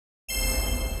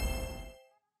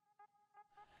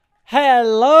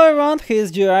Hello everyone,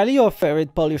 here's Jurali, your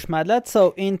favorite Polish madlad.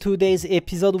 So in today's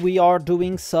episode we are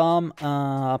doing some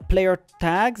player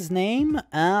tags name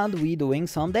and we doing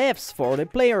some devs for the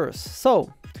players.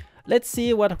 So let's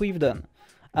see what we've done.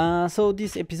 So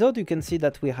this episode you can see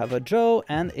that we have a Joe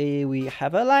and we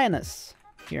have a Linus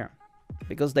here.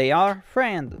 Because they are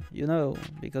friends, you know,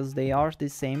 because they are the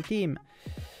same team.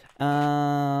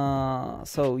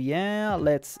 So yeah,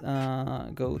 let's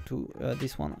go to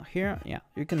this one here. Yeah,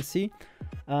 you can see.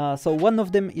 So one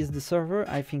of them is the server.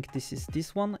 I think this is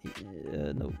this one.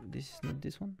 No, this is not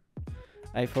this one.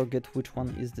 I forget which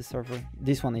one is the server.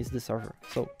 This one is the server.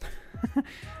 So,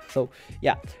 so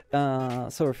yeah.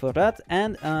 Sorry for that.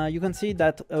 And you can see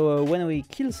that when we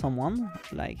kill someone,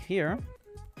 like here,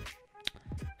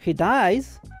 he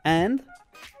dies and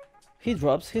he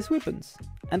drops his weapons,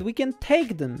 and we can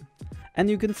take them. And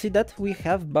you can see that we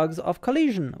have bugs of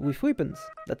collision with weapons,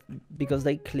 that because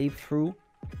they clip through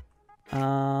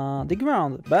the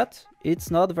ground. But it's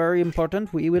not very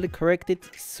important. We will correct it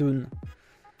soon.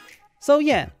 So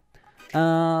yeah.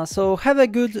 So have a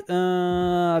good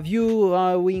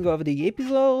viewing of the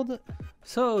episode.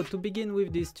 So to begin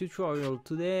with this tutorial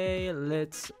today,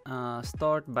 let's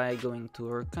start by going to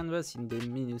our canvas in the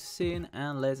menu scene,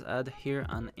 and let's add here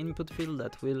an input field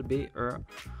that will be our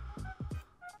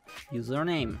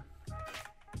username,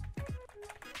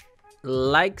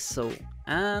 like so.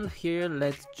 And here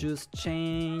let's just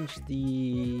change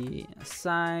the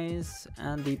size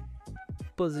and the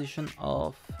position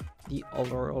of the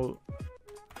overall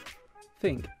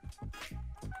thing.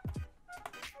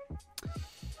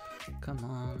 Come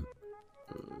on,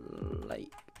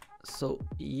 like so.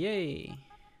 Yay,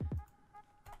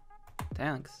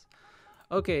 thanks.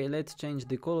 Okay, let's change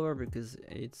the color because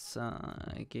it's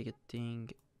getting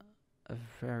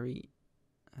very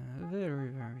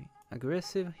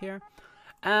aggressive here.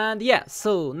 And yeah,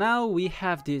 so now we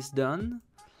have this done.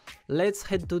 Let's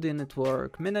head to the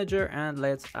network manager and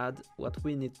let's add what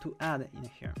we need to add in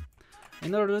here.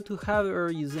 In order to have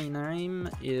our username,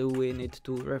 we need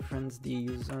to reference the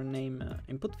username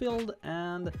input field,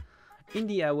 and in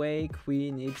the awake we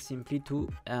need simply to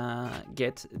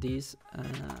get this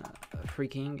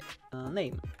freaking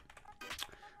name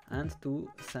and to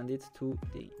send it to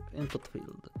the input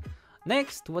field.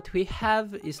 Next, what we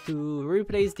have is to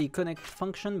replace the connect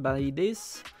function by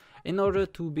this, in order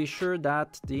to be sure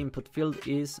that the input field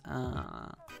is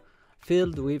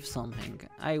filled with something.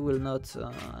 I will not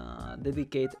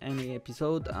dedicate any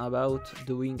episode about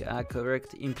doing a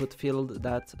correct input field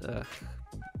that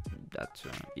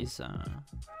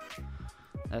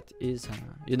is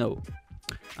you know,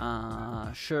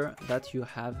 sure that you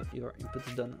have your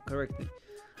inputs done correctly.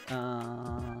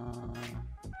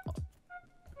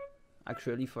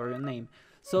 Actually, for your name.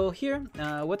 So here,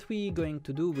 what we're going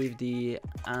to do with the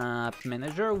app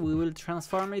manager, we will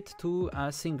transform it to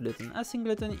a singleton. A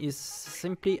singleton is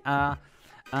simply a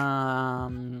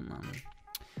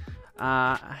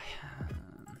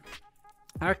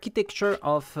architecture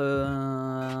of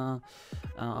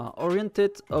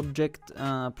oriented object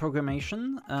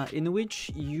programmation, in which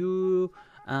you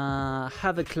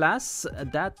have a class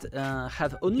that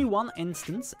have only one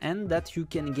instance and that you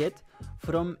can get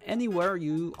from anywhere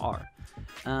you are.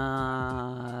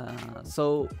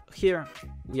 So here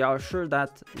we are sure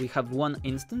that we have one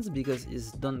instance because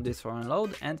it's done this for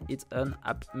unload and it's an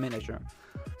app manager.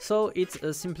 So it's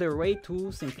a simpler way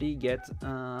to simply get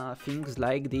things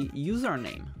like the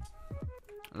username,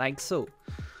 like so.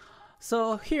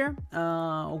 So here,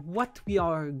 what we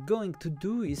are going to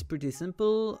do is pretty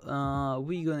simple.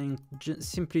 We're going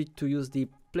simply to use the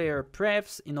player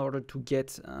prefs in order to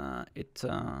get it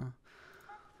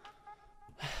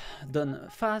done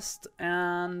fast.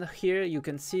 And here you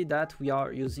can see that we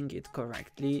are using it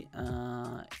correctly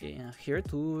here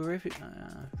to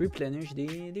replenish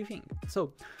the thing.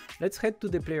 So let's head to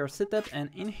the player setup,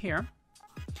 and in here,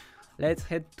 let's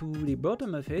head to the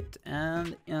bottom of it,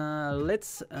 and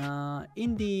let's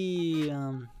in the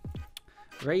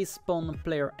respawn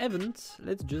player event,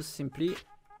 let's just simply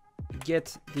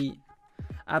get the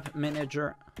app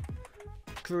manager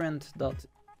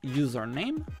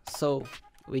current.username. So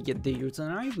we get the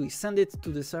username, we send it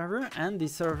to the server, and the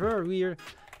server will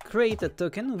create a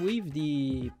token with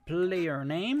the player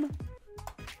name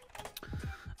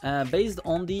based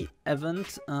on the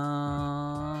event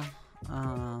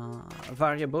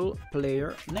variable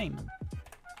player name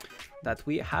that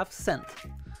we have sent.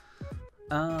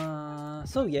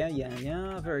 So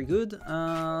yeah, very good.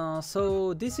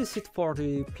 So this is it for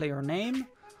the player name,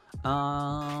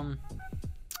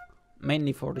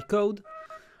 mainly for the code.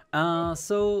 What's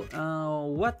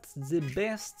the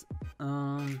best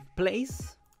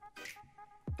place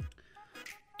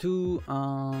to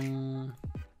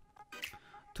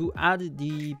add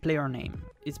the player name.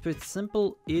 It's pretty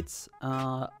simple. It's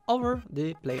over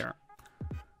the player.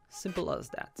 Simple as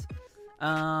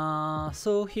that.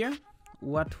 So here,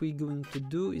 what we're going to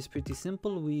do is pretty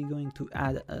simple. We're going to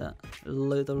add a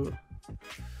little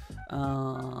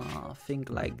thing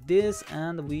like this,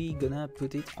 and we're gonna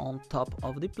put it on top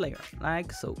of the player,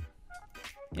 like so.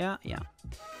 Yeah.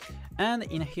 And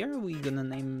in here, we're gonna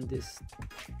name this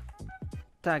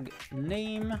tag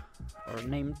name, or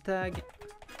name tag,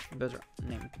 better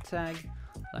name tag,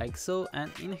 like so.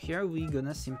 And in here, we're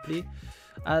gonna simply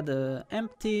add a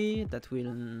empty that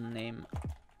will name,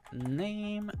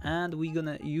 and we're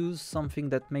gonna use something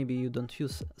that maybe you don't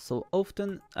use so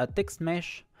often, a text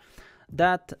mesh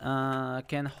that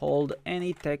can hold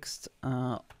any text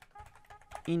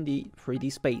in the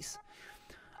 3D space.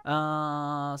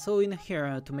 So in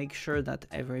here, to make sure that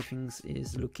everything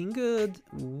is looking good,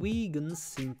 we gonna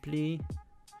simply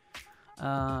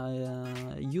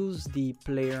use the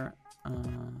player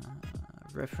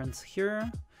reference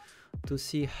here to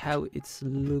see how it's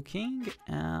looking,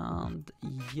 and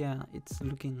yeah, it's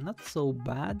looking not so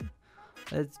bad.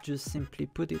 Let's just simply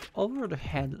put it over the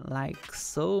head like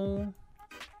so,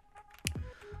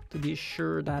 to be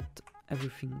sure that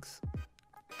everything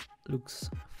looks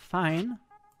fine.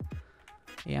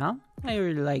 Yeah, I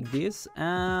really like this.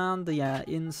 And yeah,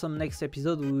 in some next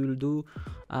episode we will do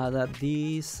that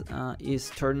this is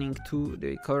turning to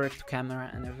the correct camera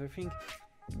and everything.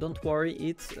 Don't worry,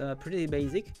 it's pretty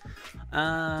basic.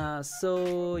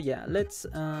 So yeah, let's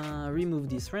remove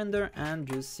this render and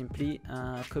just simply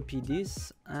copy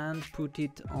this and put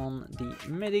it on the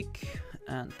medic,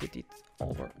 and put it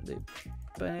over the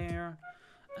player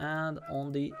and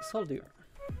on the soldier,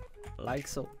 like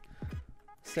so.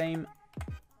 Same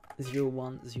 0,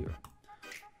 1, 0,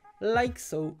 like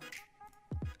so.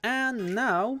 And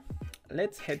now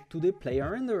let's head to the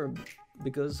player render,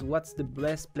 because what's the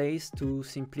best place to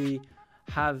simply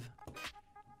have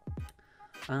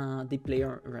the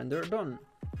player render done?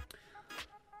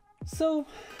 So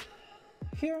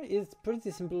here is pretty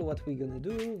simple. What we're gonna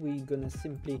do, we're gonna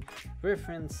simply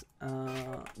reference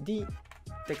the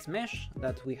text mesh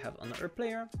that we have on our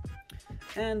player,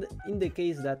 and in the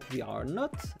case that we are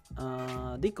not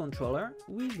the controller,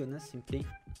 we're gonna simply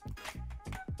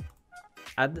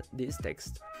add this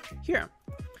text here.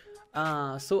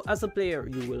 So as a player,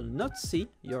 you will not see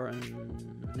your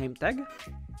name tag.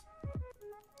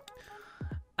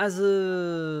 As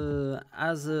the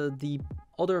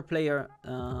other player,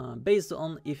 based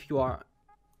on if you are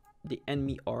the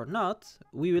enemy or not,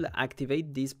 we will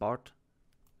activate this part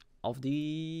of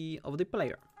the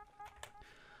player.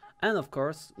 And of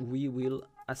course, we will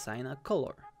assign a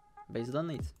color based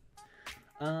on it.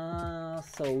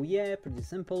 So yeah, pretty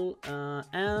simple.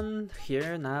 And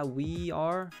here now we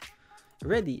are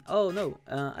ready. Oh no,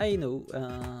 I know.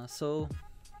 So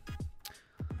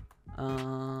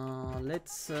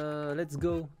let's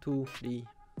go to the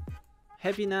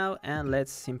happy now, and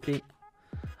let's simply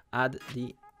add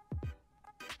the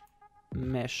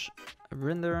mesh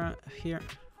render here,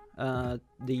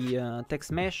 the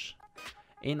text mesh,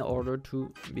 in order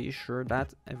to be sure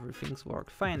that everything's worked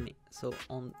finely. So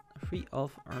on 3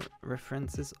 of our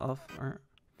references of our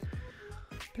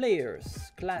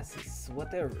players, classes,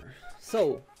 whatever.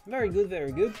 So very good,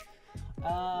 very good.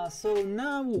 So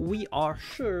now we are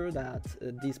sure that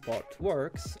this part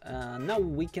works. Now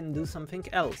we can do something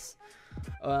else,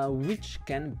 which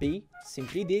can be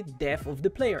simply the death of the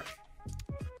player.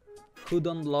 Who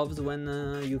don't love when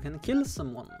you can kill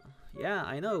someone? Yeah,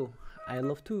 I know, I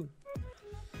love too.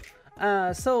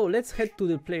 So let's head to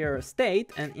the player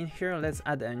state, and in here let's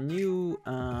add a new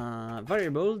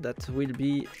variable that will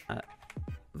be a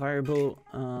variable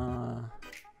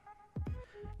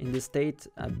in the state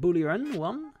boolean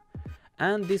one,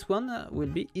 and this one will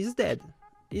be is dead.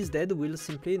 Is dead will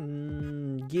simply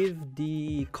give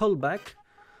the callback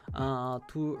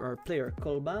to our player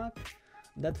callback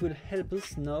that will help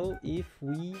us know if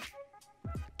we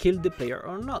killed the player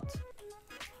or not.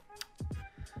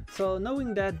 So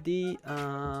knowing that the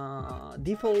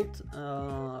default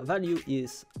value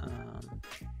is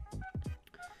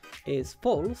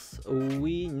false,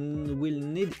 we will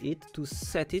need it to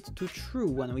set it to true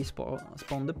when we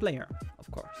spawn the player,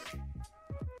 of course.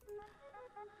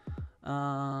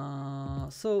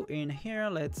 So in here,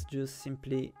 let's just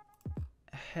simply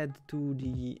head to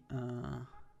the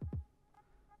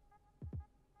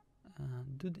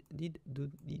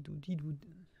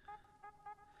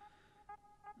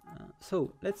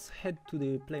so let's head to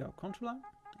the player controller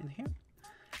in here,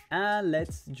 and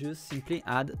let's just simply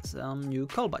add some new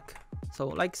callback. So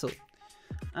like so.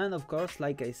 And of course,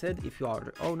 like I said, if you are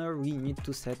the owner, we need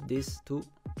to set this to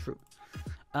true.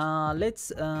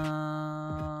 Let's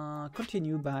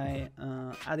continue by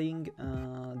adding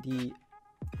the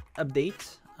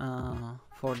update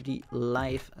for the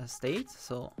live state,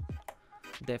 so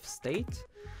def state,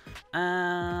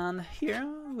 and here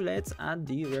let's add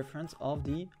the reference of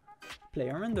the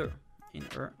player render in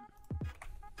our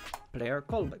player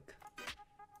callback,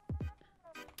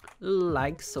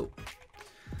 like so.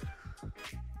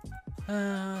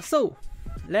 So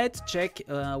let's check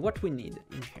what we need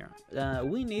in here.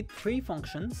 We need 3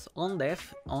 functions on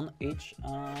def on each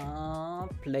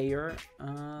player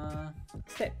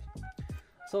step.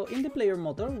 So in the player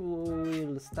motor,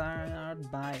 we'll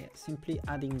start by simply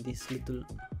adding this little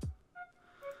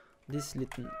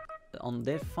on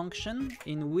def function,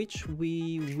 in which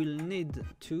we will need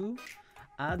to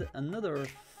add another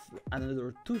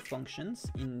 2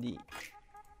 functions in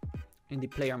the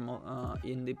player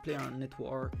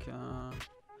network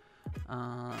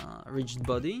rigid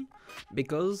body,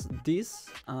 because this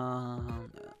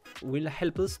will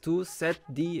help us to set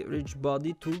the rigid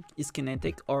body to is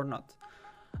kinetic or not,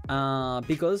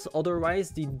 because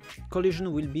otherwise the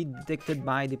collision will be detected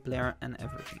by the player and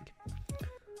everything.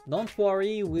 Don't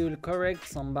worry, we will correct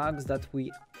some bugs that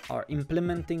we are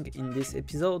implementing in this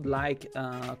episode, like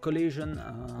collision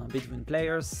between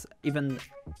players, even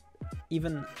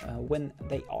when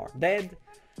they are dead,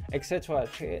 etc,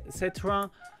 etc.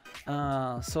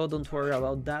 So don't worry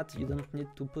about that. You don't need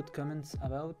to put comments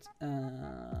about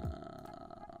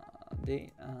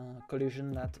the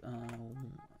collision that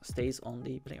stays on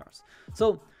the players.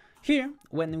 So here,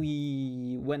 when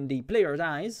the player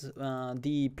dies,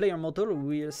 the player motor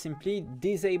will simply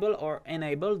disable or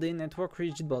enable the network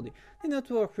rigid body. The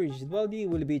network rigid body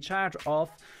will be charged of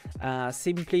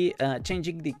simply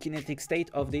changing the kinetic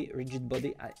state of the rigid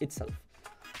body itself.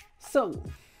 So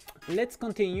let's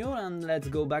continue and let's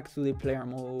go back to the player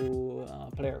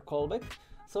callback.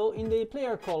 So in the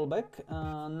player callback,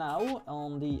 now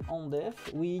on the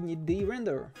ondef, we need the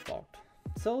render part.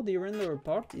 So the render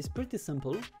part is pretty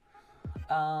simple.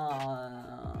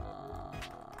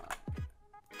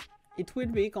 It will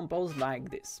be composed like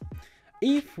this.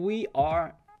 If we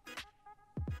are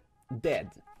dead,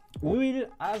 we will,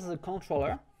 as a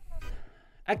controller,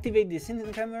 activate the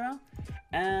scene camera,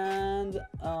 and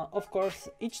of course,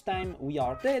 each time we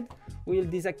are dead, we will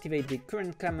deactivate the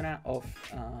current camera of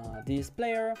this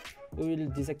player, we will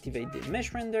deactivate the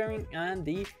mesh rendering and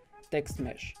the text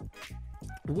mesh.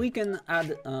 We can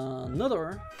add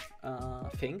another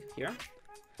thing here,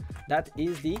 that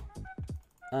is the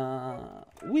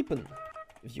weapon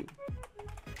view,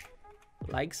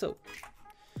 like so.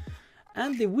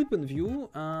 And the weapon view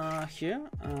here,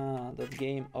 that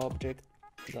game object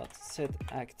dot set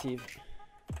active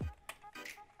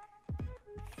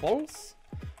false,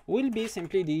 will be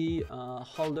simply the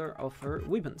holder of her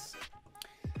weapons.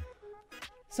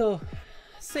 So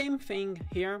same thing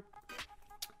here.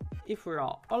 If we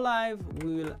are alive,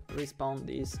 we will respawn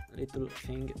this little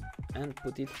thing and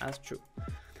put it as true.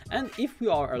 And if we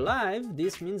are alive,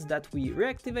 this means that we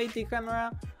reactivate the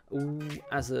camera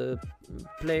as a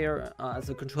player, as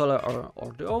a controller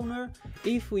or the owner.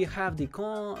 If we have the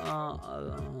control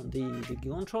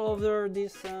over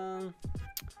this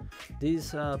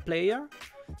player,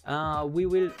 we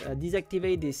will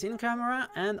deactivate the scene camera,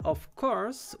 and of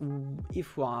course,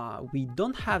 if we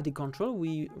don't have the control,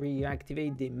 we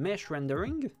reactivate the mesh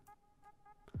rendering,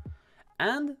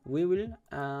 and we will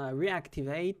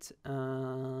reactivate,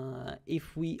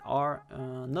 if we are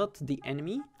not the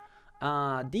enemy,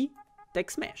 the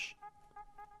text mesh,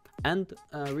 and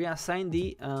reassign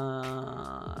the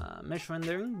mesh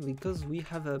rendering, because we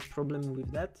have a problem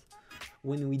with that.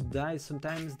 When we die,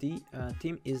 sometimes the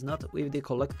team is not with the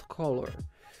correct color.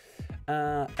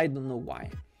 I don't know why.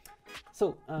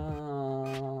 So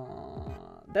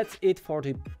that's it for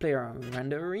the player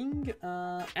rendering,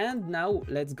 and now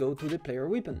let's go to the player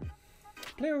weapon.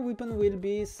 Player weapon will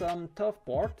be some tough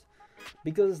part,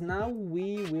 because now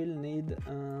we will need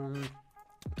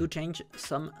to change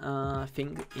some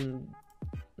thing in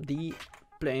the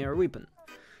player weapon.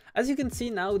 As you can see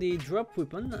now, the drop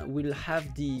weapon will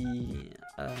have the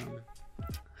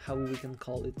how we can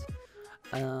call it,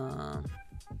 a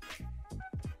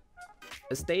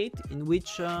state in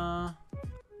which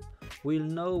we'll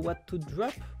know what to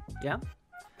drop. Yeah,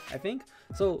 I think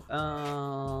so.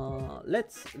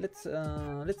 Let's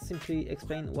simply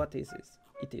explain what it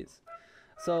is.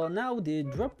 So now the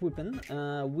drop weapon,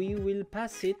 we will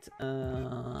pass it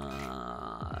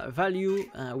value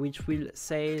which will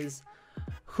says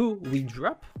who we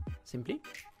drop simply.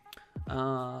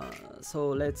 So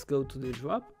let's go to the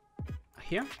drop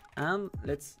here, and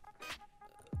let's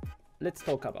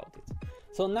talk about it.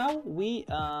 So now we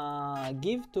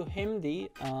give to him the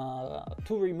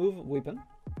to remove weapon.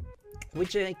 We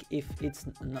check if it's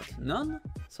not none,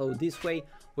 so this way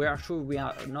we are sure we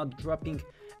are not dropping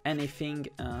anything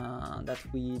that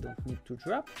we don't need to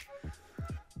drop.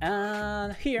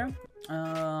 And here,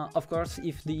 of course,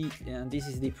 if this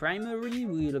is the primary,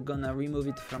 we're gonna remove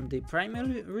it from the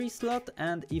primary slot,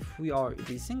 and if we are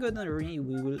the secondary,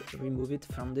 we will remove it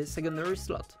from the secondary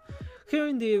slot. Here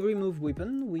in the remove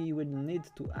weapon, we will need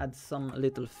to add some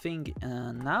little thing,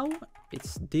 now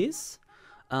it's this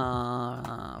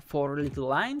 4 little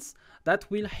lines that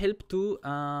will help to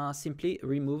simply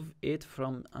remove it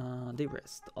from the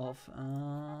rest of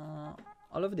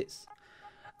all of this.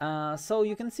 So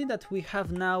you can see that we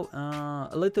have now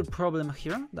a little problem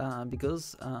here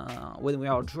because when we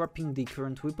are dropping the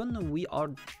current weapon, we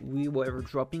were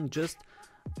dropping just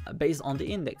based on the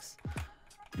index.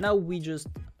 Now we just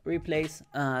replace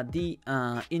the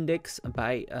index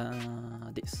by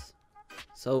this.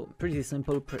 So pretty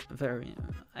simple,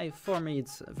 for me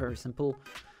it's very simple.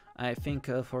 I think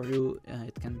for you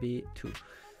it can be too.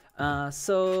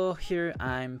 So here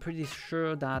I'm pretty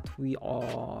sure that we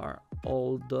are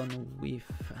all done with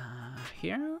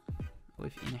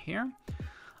within here.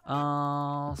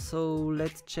 So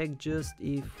let's check just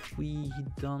if we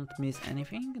don't miss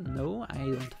anything. No, I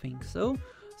don't think so.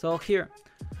 So here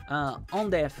on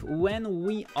death, when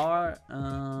we are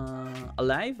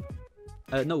alive,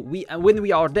 when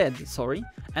we are dead, sorry,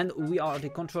 and we are the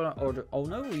controller or the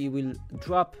owner, we will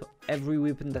drop every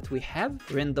weapon that we have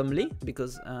randomly,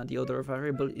 because the other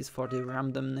variable is for the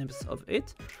randomness of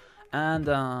it, and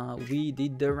we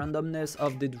did the randomness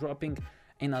of the dropping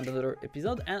in another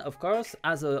episode. And of course,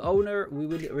 as an owner, we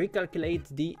will recalculate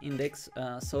the index,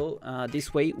 so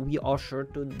this way we are sure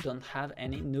to don't have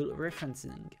any null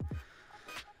referencing.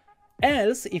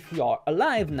 Else, if we are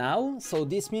alive now, so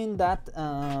this means that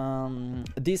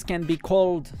this can be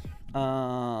called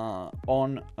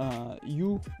on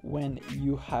you when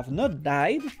you have not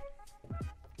died.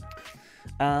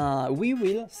 We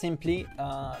will simply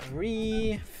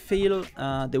refill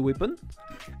the weapon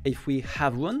if we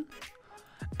have one,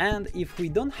 and if we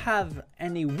don't have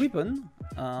any weapon,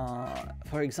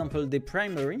 for example the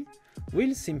primary,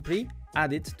 we'll simply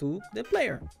add it to the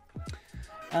player.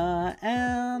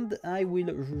 And I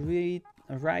will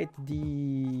write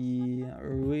the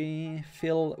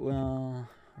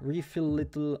refill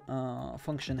little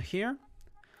function here.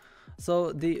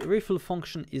 So the refill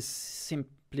function is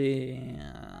simply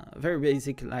very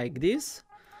basic like this.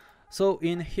 So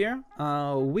in here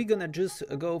we're gonna just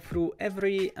go through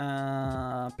every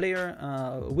player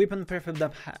weapon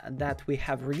prefab that we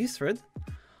have registered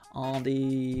on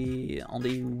the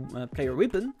player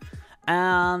weapon.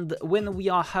 And when we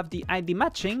have the ID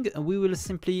matching, we will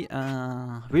simply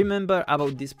remember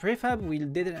about this prefab. We'll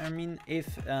determine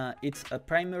if it's a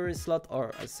primary slot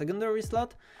or a secondary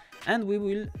slot, and we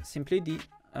will simply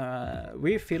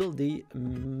refill the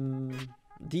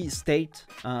state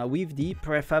with the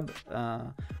prefab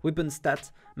weapon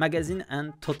stat magazine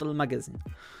and total magazine.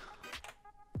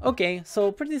 Okay,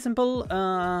 so pretty simple.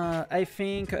 I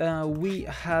think we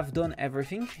have done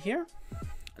everything here.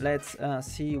 Let's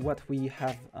see what we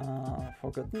have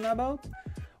forgotten about.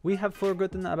 We have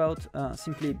forgotten about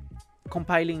simply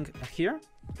compiling here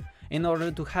in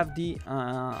order to have the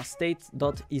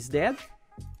state.isDead.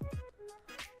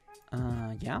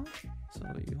 Yeah, so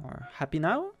you are happy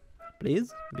now?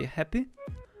 Please be happy.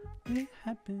 Be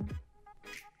happy.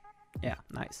 Yeah,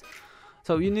 nice.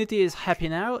 So Unity is happy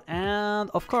now, and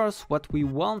of course what we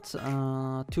want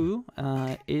to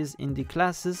is in the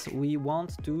classes we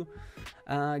want to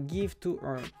give to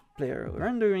our player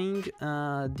rendering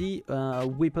the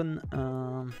weapon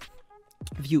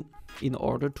view, in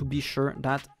order to be sure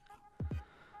that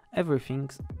everything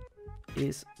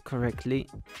is correctly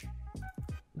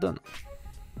done.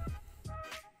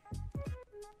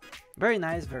 Very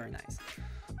nice, very nice.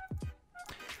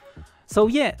 So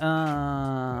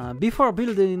yeah, before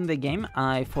building the game,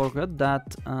 I forgot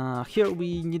that here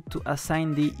we need to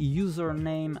assign the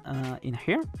username in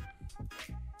here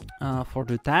for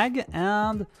the tag,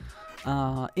 and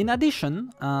in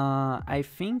addition, I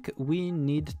think we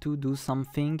need to do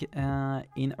something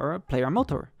in our player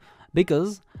motor,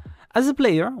 because as a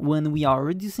player, when we are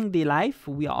reducing the life,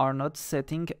 we are not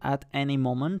setting at any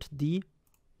moment the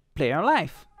player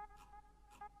life.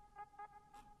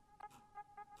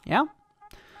 Yeah?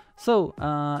 So,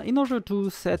 in order to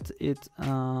set it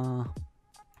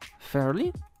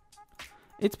fairly,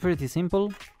 it's pretty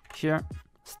simple. Here,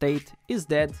 state is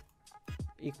dead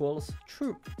equals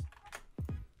true.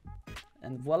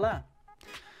 And voila.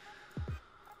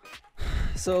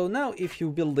 So now if you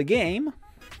build the game,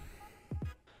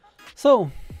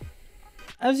 so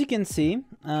as you can see,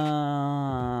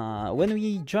 when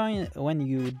you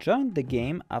join the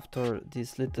game after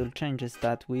these little changes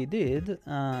that we did,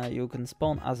 you can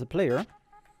spawn as a player.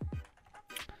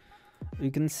 You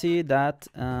can see that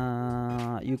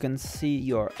you can see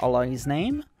your ally's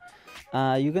name.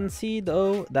 You can see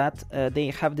though that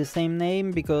they have the same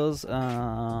name because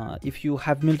if you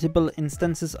have multiple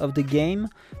instances of the game,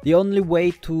 the only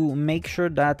way to make sure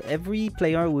that every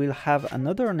player will have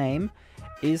another name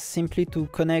is simply to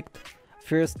connect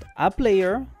first a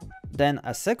player, then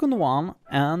a second one,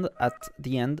 and at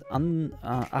the end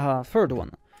a third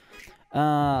one.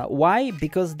 Why?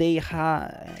 Because they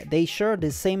share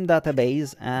the same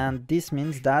database, and this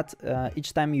means that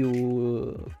each time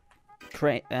you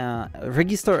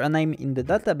register a name in the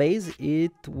database,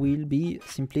 it will be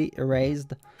simply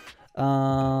erased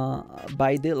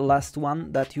by the last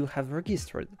one that you have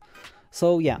registered.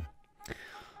 So yeah.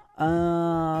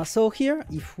 So here,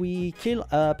 if we kill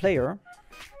a player,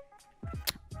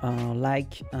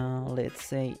 like let's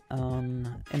say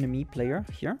an enemy player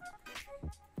here,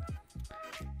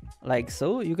 like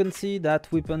so, you can see that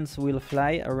weapons will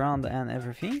fly around and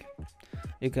everything.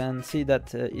 You can see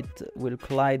that it will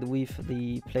collide with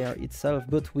the player itself,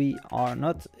 but we are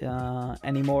not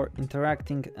anymore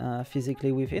interacting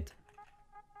physically with it.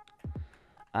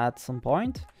 At some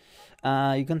point,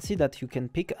 you can see that you can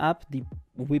pick up the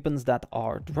weapons that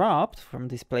are dropped from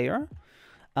this player.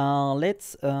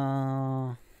 Let's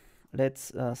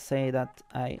say that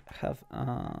I have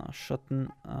shot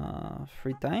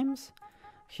 3 times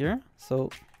here, so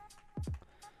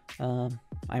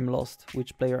I'm lost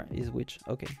which player is which.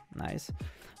 Okay, nice.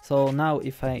 So now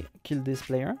if I kill this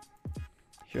player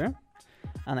here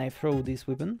and I throw this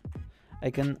weapon, I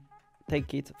can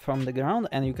take it from the ground,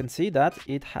 and you can see that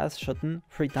it has shot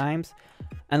 3 times,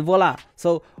 and voila.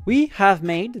 So we have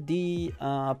made the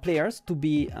players to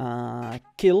be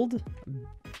killed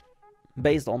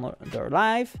based on their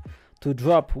life, to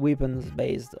drop weapons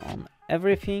based on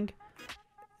everything,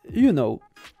 you know,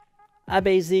 a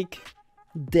basic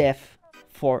death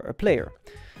for a player.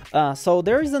 So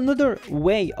there is another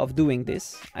way of doing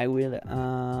this. I will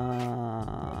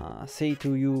say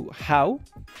to you how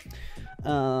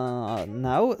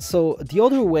now. So the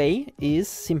other way is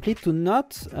simply to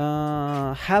not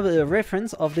have a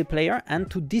reference of the player and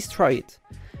to destroy it.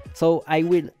 So I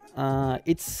will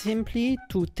it's simply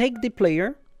to take the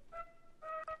player,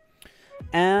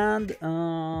 and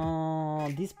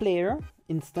this player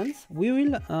instance, we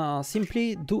will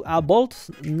simply do a bolt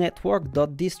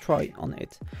network.destroy on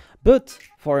it. But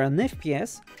for an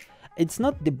FPS, it's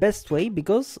not the best way,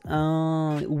 because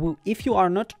if you are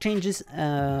not changes,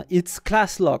 it's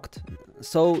class locked,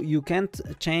 so you can't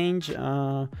change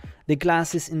the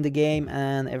classes in the game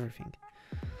and everything.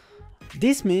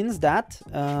 This means that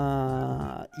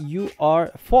you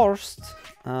are forced,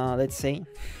 let's say,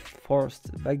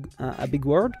 forced by a big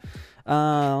word,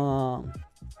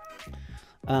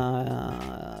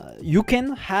 you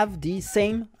can have the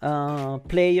same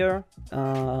player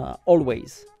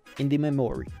always in the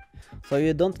memory, so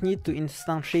you don't need to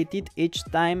instantiate it each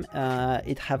time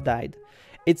it have died.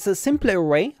 It's a simpler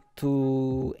way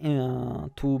to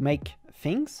make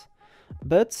things,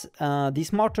 but the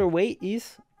smarter way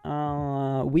is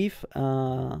with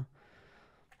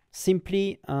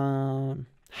simply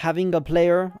having a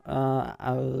player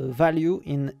value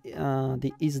in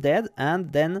the is dead,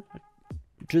 and then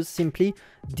just simply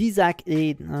disabling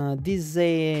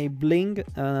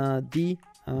the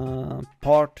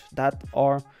part that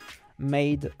are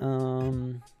made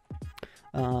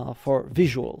for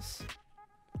visuals.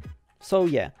 So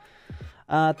yeah,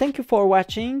 thank you for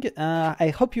watching.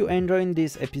 I hope you enjoyed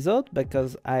this episode,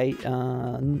 because I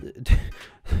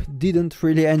didn't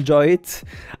really enjoy it.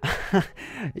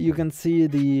 You can see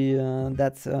the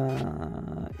that's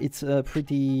it's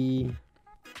pretty.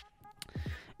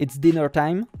 It's dinner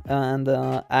time, and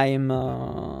I'm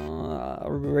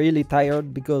really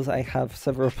tired because I have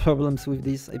several problems with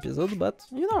this episode. But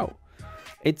you know,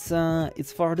 it's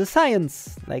for the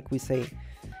science, like we say.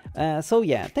 So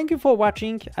yeah, thank you for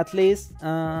watching. At least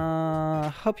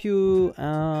hope you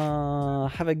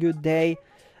have a good day,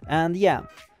 and yeah.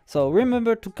 So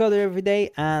remember to code every day,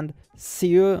 and see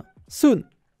you soon.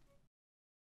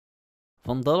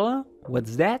 Vandalhalla?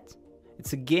 What's that?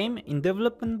 It's a game in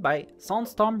development by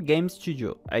Sandstorm game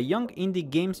studio, a young indie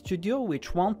game studio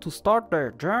which want to start their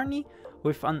journey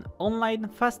with an online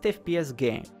fast FPS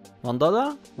game.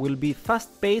 Vandalhalla will be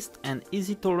fast-paced and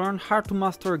easy to learn hard to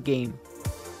master game.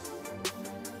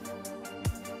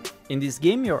 In this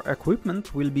game, your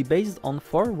equipment will be based on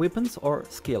 4 weapons or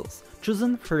skills.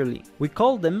 chosen freely. We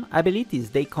call them abilities.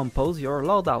 They compose your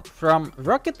loadout. From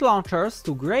rocket launchers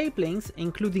to grapplings,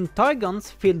 including toy guns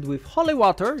filled with holy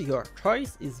water, your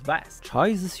choice is vast.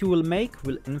 Choices you will make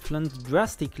will influence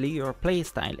drastically your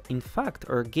playstyle. In fact,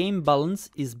 our game balance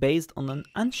is based on an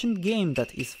ancient game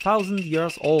that is 1000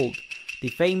 years old, the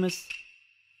famous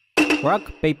rock,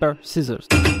 paper, scissors.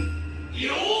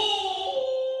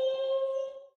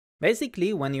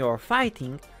 Basically, when you are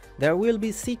fighting, there will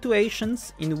be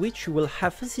situations in which you will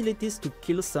have facilities to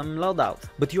kill some loadouts,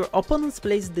 but your opponents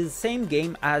plays the same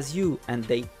game as you and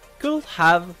they could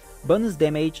have bonus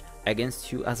damage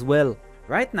against you as well.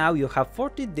 Right now you have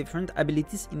 40 different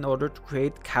abilities in order to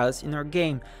create chaos in your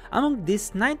game. Among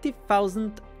these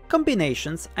 90,000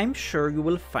 combinations, I'm sure you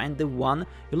will find the one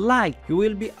you like. You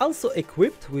will be also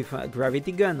equipped with a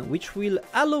gravity gun, which will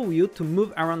allow you to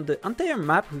move around the entire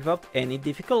map without any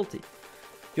difficulty.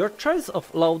 Your choice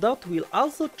of loadout will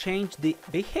also change the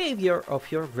behavior of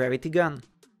your gravity gun.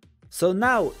 So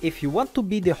now, if you want to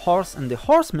be the horse and the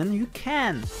horseman, you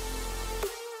can.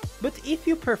 But if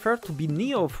you prefer to be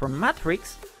Neo from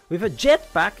Matrix, with a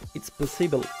jetpack it's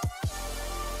possible.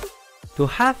 To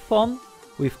have fun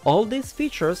with all these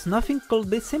features, nothing could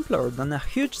be simpler than a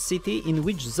huge city in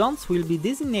which zones will be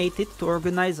designated to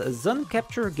organize a zone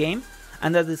capture game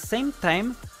and at the same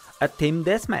time a team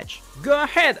deathmatch. Go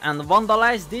ahead and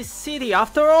vandalize this city,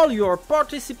 after all you're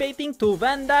participating to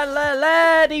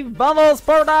Vandalhalla, the Vandal's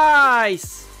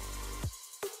Paradise!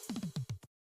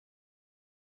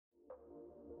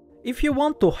 If you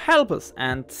want to help us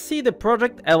and see the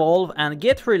project evolve and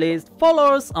get released,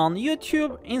 follow us on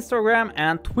YouTube, Instagram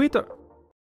and Twitter.